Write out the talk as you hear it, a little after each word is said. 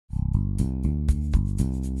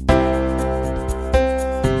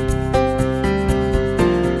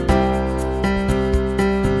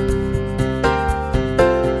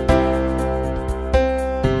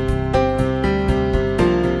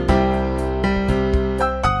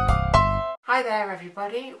Hi there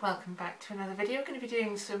everybody, welcome back to another video. We're going to be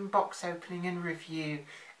doing some box opening and review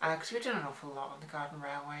because we've done an awful lot on the Garden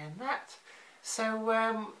Railway and that.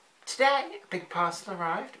 So today a big parcel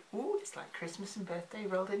arrived. Ooh, it's like Christmas and birthday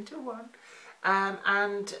rolled into one.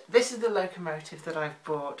 And this is the locomotive that I've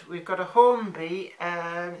bought. We've got a Hornby,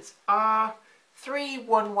 it's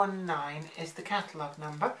R3119 is the catalogue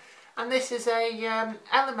number. And this is a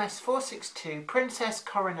LMS 462 Princess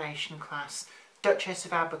Coronation class, Duchess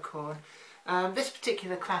of Abercorn. This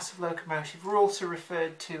particular class of locomotive were also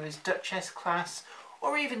referred to as Duchess class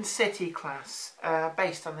or even City class,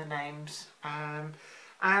 based on the names.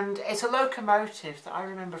 And it's a locomotive that I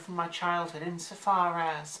remember from my childhood insofar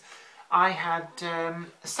as I had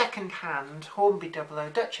a second-hand Hornby 00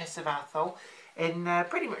 Duchess of Athol in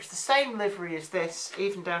pretty much the same livery as this,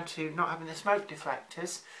 even down to not having the smoke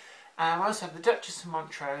deflectors. I also have the Duchess of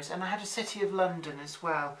Montrose, and I had a City of London as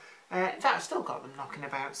well. In fact, I've still got them knocking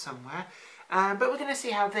about somewhere. But we're going to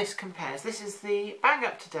see how this compares. This is the bang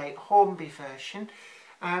up-to-date Hornby version,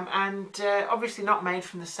 and obviously not made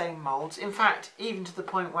from the same moulds. In fact, even to the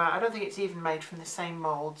point where I don't think it's even made from the same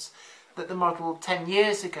moulds that the model 10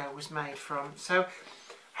 years ago was made from. So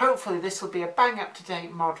hopefully this will be a bang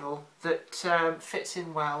up-to-date model that fits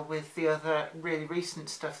in well with the other really recent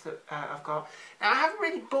stuff that I've got. Now, I haven't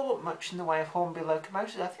really bought much in the way of Hornby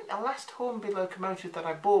locomotives. I think the last Hornby locomotive that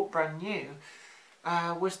I bought brand new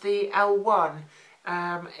was the L1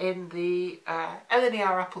 in the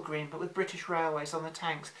LNER apple green, but with British Railways on the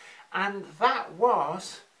tanks. And that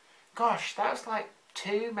was, gosh, that was like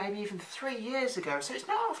 2, maybe even 3 years ago. So it's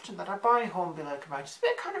not often that I buy Hornby locomotives,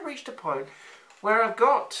 but it kind of reached a point where I've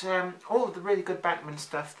got all of the really good Backman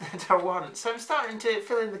stuff that I want. So I'm starting to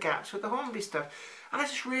fill in the gaps with the Hornby stuff. And I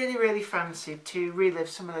just really fancied to relive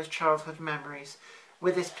some of those childhood memories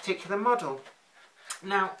with this particular model.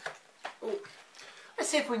 Now, ooh, let's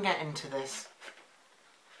see if we can get into this.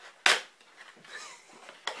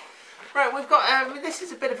 Right, we've got, this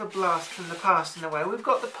is a bit of a blast from the past in a way. We've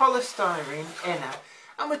got the polystyrene inner,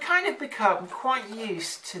 and we've kind of become quite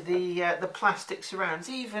used to the plastic surrounds.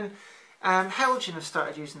 Even Helgen have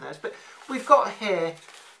started using those. But we've got here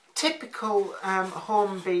typical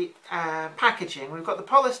Hornby packaging. We've got the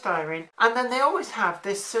polystyrene, and then they always have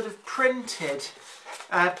this sort of printed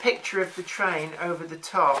picture of the train over the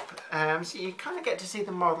top, so you kind of get to see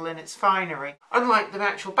the model in its finery, unlike the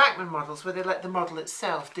actual Backman models where they let the model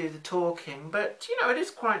itself do the talking. But you know, it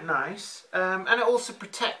is quite nice, and it also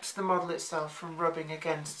protects the model itself from rubbing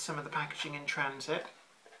against some of the packaging in transit.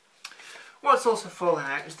 What's also fallen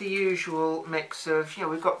out is the usual mix of, you know,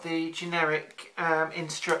 we've got the generic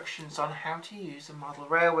instructions on how to use a model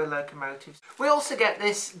railway locomotive. We also get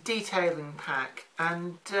this detailing pack,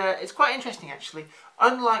 and it's quite interesting actually.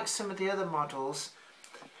 Unlike some of the other models,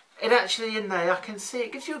 it actually in there, I can see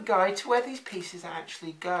it gives you a guide to where these pieces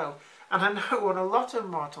actually go. And I know on a lot of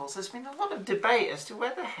models there's been a lot of debate as to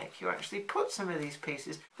where the heck you actually put some of these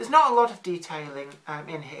pieces. There's not a lot of detailing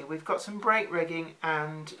in here. We've got some brake rigging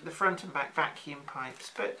and the front and back vacuum pipes,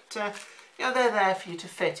 but you know, they're there for you to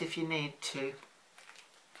fit if you need to.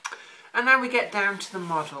 And now we get down to the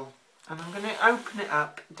model, and I'm going to open it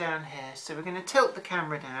up down here. So we're going to tilt the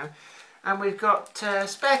camera down, and we've got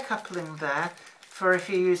spare coupling there for if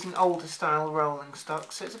you're using older style rolling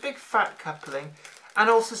stock. So it's a big fat coupling. And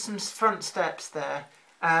also some front steps there.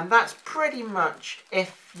 That's pretty much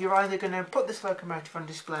if you're either going to put this locomotive on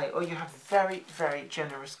display or you have very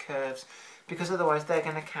generous curves, because otherwise they're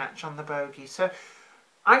going to catch on the bogie. So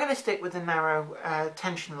I'm going to stick with the narrow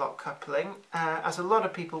tension lock coupling, as a lot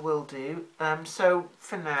of people will do. So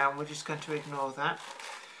for now we're just going to ignore that.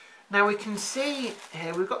 Now we can see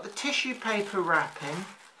here we've got the tissue paper wrapping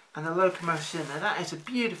and the locomotive in there. That is a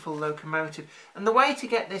beautiful locomotive. And the way to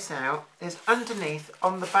get this out is underneath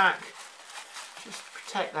on the back, just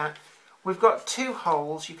protect that. We've got 2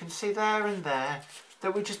 holes, you can see there and there,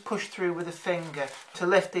 that we just push through with a finger to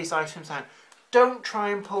lift these items out. Don't try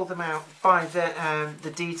and pull them out by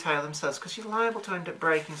the detail themselves, because you're liable to end up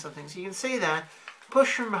breaking something. So you can see there,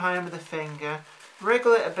 push from behind with a finger,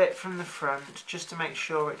 wriggle it a bit from the front just to make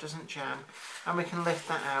sure it doesn't jam, and we can lift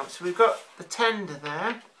that out. So we've got the tender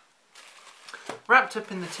there, wrapped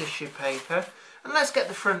up in the tissue paper, and let's get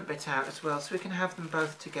the front bit out as well so we can have them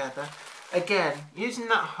both together. Again, using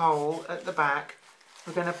that hole at the back,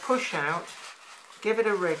 we're going to push out, give it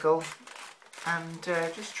a wriggle, and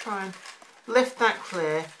just try and lift that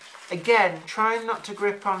clear. Again, trying not to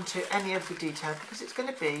grip onto any of the detail because it's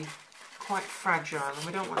going to be quite fragile and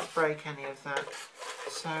we don't want to break any of that.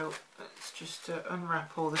 So let's just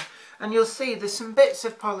unwrap all this, and you'll see there's some bits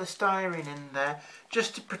of polystyrene in there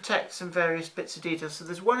just to protect some various bits of detail. So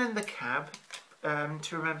there's one in the cab,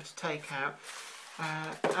 to remember to take out.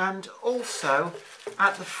 And also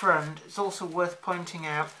at the front, it's also worth pointing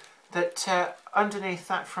out that underneath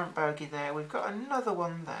that front bogie there, we've got another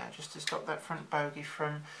one there just to stop that front bogie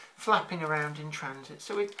from flapping around in transit.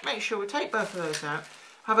 So we make sure we take both of those out,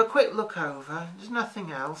 have a quick look over, there's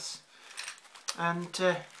nothing else, and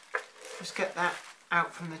just get that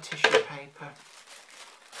out from the tissue paper.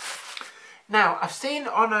 Now, I've seen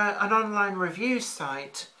on an online review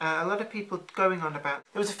site a lot of people going on about,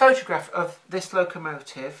 there was a photograph of this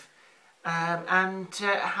locomotive and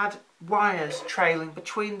had wires trailing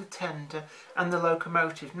between the tender and the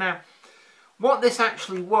locomotive. Now, what this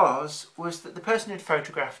actually was that the person who'd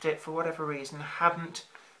photographed it, for whatever reason, hadn't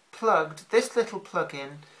plugged this little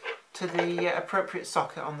plug-in to the appropriate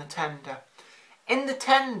socket on the tender. In the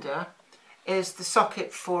tender is the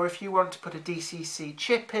socket for if you want to put a DCC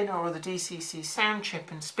chip in, or the DCC sound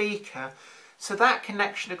chip and speaker. So that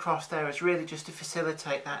connection across there is really just to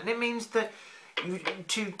facilitate that. And it means that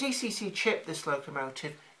to DCC chip this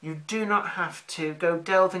locomotive, you do not have to go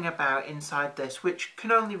delving about inside this, which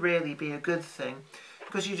can only really be a good thing,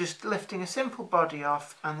 because you're just lifting a simple body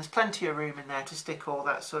off and there's plenty of room in there to stick all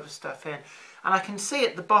that sort of stuff in. And I can see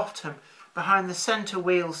at the bottom, behind the centre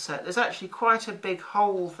wheel set, there's actually quite a big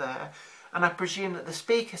hole there, and I presume that the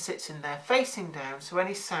speaker sits in there facing down, so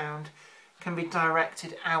any sound can be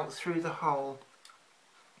directed out through the hole.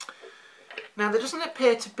 Now, there doesn't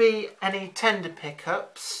appear to be any tender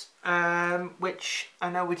pickups, which I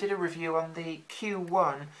know we did a review on the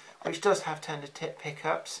Q1, which does have tender tip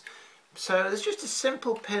pickups. So there's just a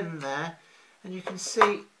simple pin there, and you can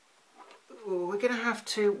see we're going to have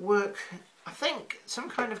to work, I think some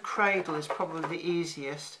kind of cradle is probably the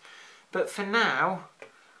easiest, but for now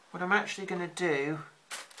what I'm actually going to do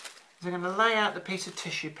is I'm going to lay out the piece of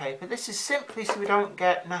tissue paper. This is simply so we don't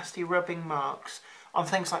get nasty rubbing marks on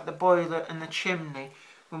things like the boiler and the chimney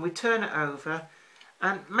when we turn it over,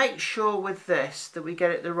 and make sure with this that we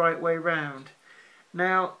get it the right way round.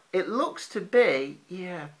 Now, it looks to be,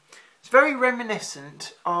 yeah, it's very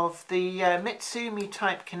reminiscent of the Mitsumi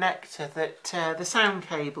type connector that the sound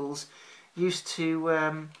cables used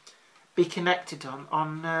to be connected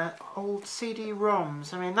on old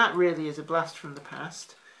CD-ROMs. I mean, that really is a blast from the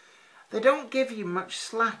past. They don't give you much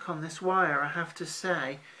slack on this wire, I have to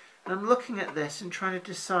say. And I'm looking at this and trying to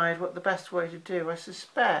decide what the best way to do. I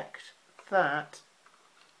suspect that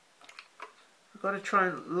I've got to try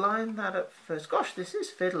and line that up first. Gosh, this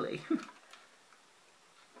is fiddly. And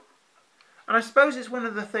I suppose it's one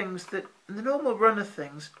of the things that, in the normal run of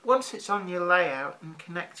things, once it's on your layout and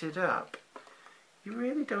connected up, you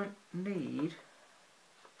really don't need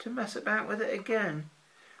to mess about with it again.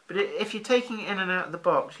 But if you're taking it in and out of the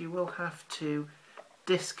box, you will have to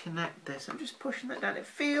disconnect this. I'm just pushing that down. It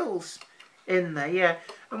feels in there, yeah.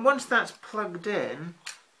 And once that's plugged in,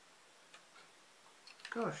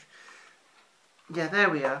 gosh, yeah, there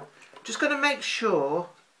we are. Just got to make sure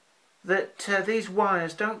that these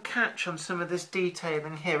wires don't catch on some of this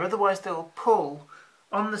detailing here, otherwise they'll pull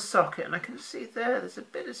on the socket. And I can see there's a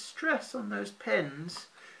bit of stress on those pins,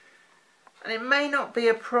 and it may not be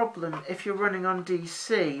a problem if you're running on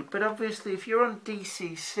DC, but obviously if you're on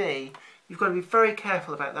DCC you've got to be very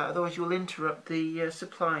careful about that, otherwise you'll interrupt the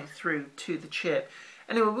supply through to the chip.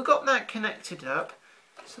 Anyway, we've got that connected up,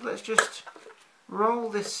 so let's just roll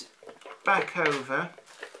this back over,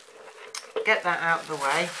 get that out of the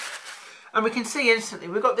way, and we can see instantly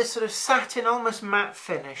we've got this sort of satin, almost matte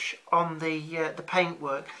finish on the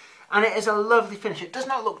paintwork, and it is a lovely finish. It does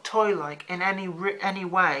not look toy-like in any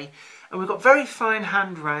way, and we've got very fine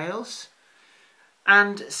handrails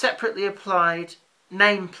and separately applied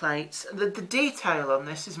nameplates. The detail on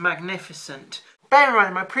this is magnificent. Bear in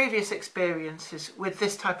mind, my previous experiences with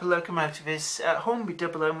this type of locomotive is a Hornby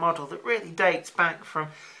 00 model that really dates back from,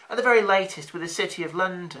 at the very latest, with the City of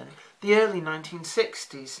London, the early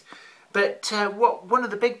 1960s. But one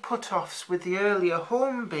of the big put-offs with the earlier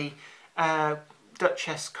Hornby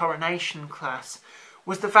Duchess Coronation class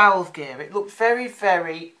was the valve gear. It looked very,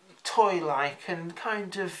 very toy-like and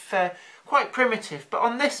kind of quite primitive. But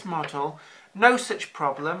on this model, no such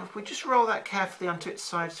problem. If we just roll that carefully onto its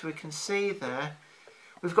side so we can see there,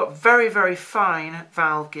 we've got very, very fine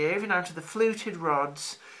valve gear, even down to the fluted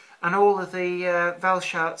rods and all of the valve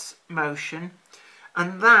shafts motion,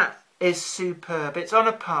 and that is superb. It's on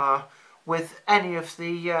a par with any of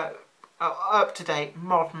the up-to-date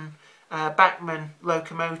modern Bachmann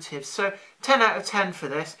locomotives. So 10 out of 10 for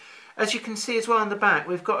this. As you can see as well on the back,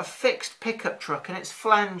 we've got a fixed pickup truck and it's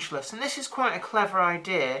flangeless, and this is quite a clever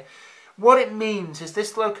idea. What it means is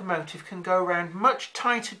this locomotive can go around much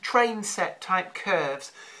tighter train set type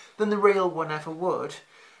curves than the real one ever would.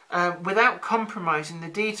 without compromising the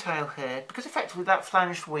detail here, because effectively that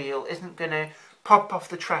flanged wheel isn't going to pop off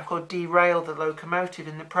the track or derail the locomotive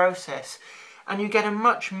in the process, and you get a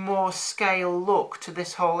much more scale look to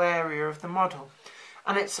this whole area of the model.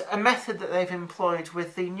 And it's a method that they've employed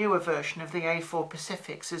with the newer version of the A4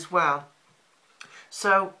 Pacifics as well.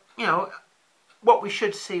 So, you know, what we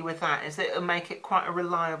should see with that is that it'll make it quite a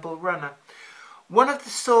reliable runner. One of the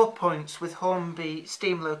sore points with Hornby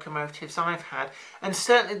steam locomotives I've had, and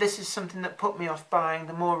certainly this is something that put me off buying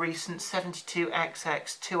the more recent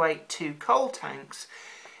 72XX 282 coal tanks,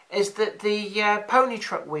 is that the pony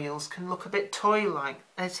truck wheels can look a bit toy-like.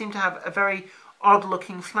 They seem to have a very odd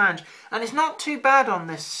looking flange, and it's not too bad on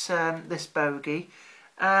this this bogie.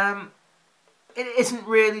 It isn't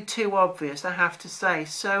really too obvious, I have to say.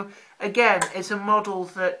 So again, it's a model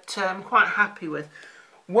that I'm quite happy with.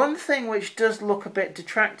 One thing which does look a bit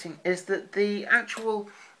detracting is that the actual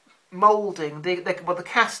moulding, the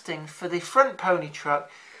casting for the front pony truck,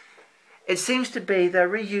 it seems to be they're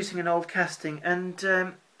reusing an old casting, and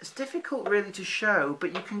it's difficult really to show,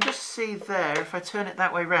 but you can just see there, if I turn it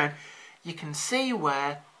that way round, you can see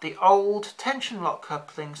where the old tension lock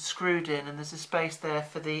coupling screwed in, and there's a space there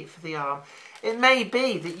for the arm. It may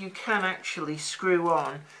be that you can actually screw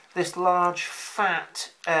on this large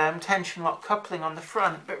fat tension lock coupling on the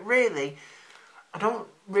front, but really I don't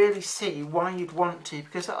really see why you'd want to,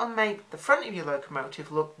 because that'll make the front of your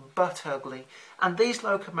locomotive look butt ugly, and these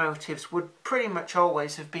locomotives would pretty much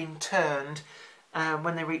always have been turned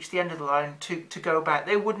when they reach the end of the line to go back.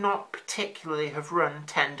 They would not particularly have run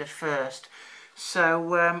tender first, so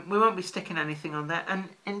we won't be sticking anything on there. And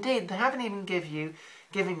indeed, they haven't even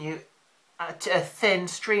given you a thin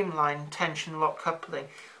streamlined tension lock coupling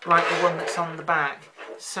like the one that's on the back.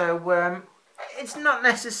 So it's not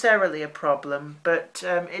necessarily a problem, but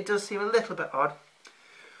it does seem a little bit odd.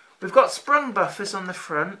 We've got sprung buffers on the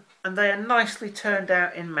front, and they are nicely turned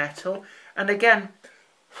out in metal. And again,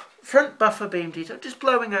 front buffer beam detail, just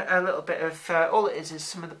blowing a little bit of, all it is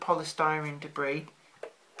some of the polystyrene debris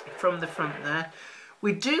from the front there.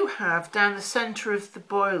 We do have down the centre of the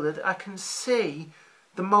boiler, I can see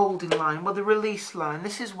the moulding line, well, the release line.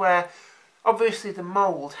 This is where obviously the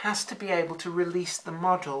mould has to be able to release the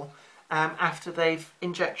model after they've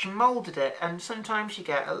injection moulded it, and sometimes you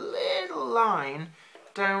get a little line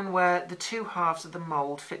down where the two halves of the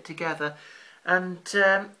mould fit together, and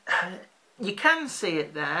you can see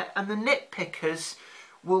it there, and the nitpickers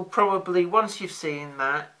will probably, once you've seen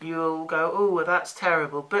that, you'll go, oh, well, that's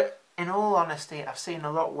terrible. But in all honesty, I've seen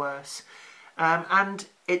a lot worse, and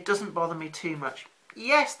it doesn't bother me too much.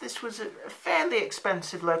 Yes, this was a fairly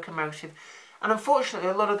expensive locomotive, and unfortunately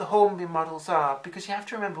a lot of the Hornby models are, because you have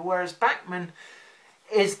to remember, whereas Bachmann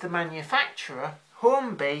is the manufacturer,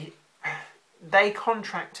 Hornby, they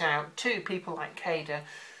contract out to people like Cada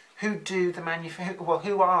who do the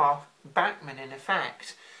who are Bachmann in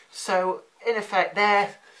effect. So in effect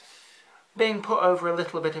they're being put over a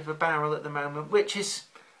little bit of a barrel at the moment, which is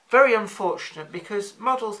very unfortunate, because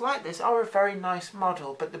models like this are a very nice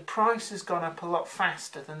model, but the price has gone up a lot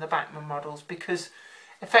faster than the Bachmann models, because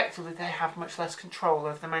effectively they have much less control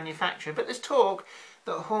over the manufacturer. But there's talk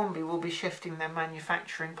that Hornby will be shifting their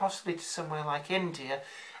manufacturing possibly to somewhere like India,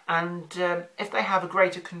 and if they have a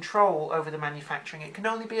greater control over the manufacturing, it can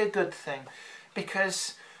only be a good thing,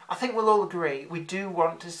 because I think we'll all agree we do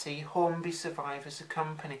want to see Hornby survive as a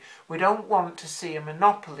company. We don't want to see a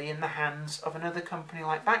monopoly in the hands of another company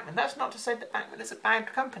like Bachmann. That's not to say that Bachmann is a bad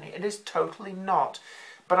company. It is totally not.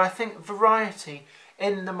 But I think variety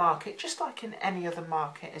in the market, just like in any other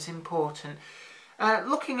market, is important.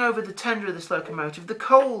 Looking over the tender of this locomotive, the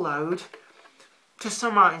coal load to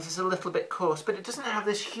some eyes is a little bit coarse, but it doesn't have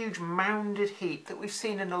this huge mounded heap that we've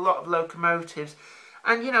seen in a lot of locomotives.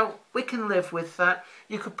 And, you know, we can live with that.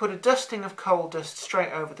 You could put a dusting of coal dust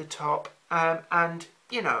straight over the top, and,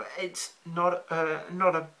 you know, it's not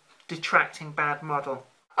a detracting bad model.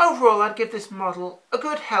 Overall, I'd give this model a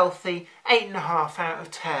good healthy 8.5 out of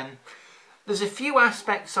 10. There's a few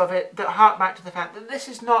aspects of it that hark back to the fact that this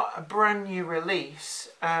is not a brand new release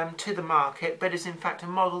to the market, but is in fact a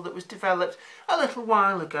model that was developed a little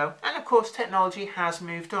while ago, and of course technology has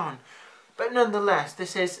moved on. But nonetheless,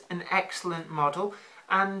 this is an excellent model.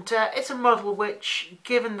 And it's a model which,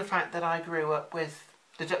 given the fact that I grew up with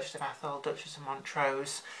the Duchess of Abercorn, Duchess of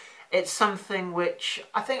Montrose, it's something which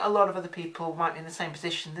I think a lot of other people might be in the same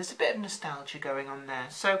position. There's a bit of nostalgia going on there.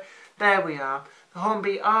 So there we are, the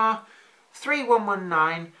Hornby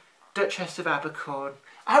R3119 Duchess of Abercorn.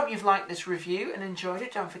 I hope you've liked this review and enjoyed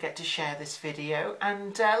it. Don't forget to share this video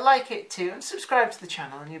and like it too, and subscribe to the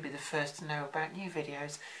channel, and you'll be the first to know about new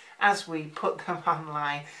videos. as we put them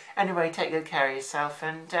online. Anyway, take good care of yourself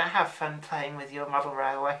and have fun playing with your model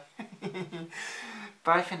railway.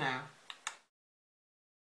 Bye for now.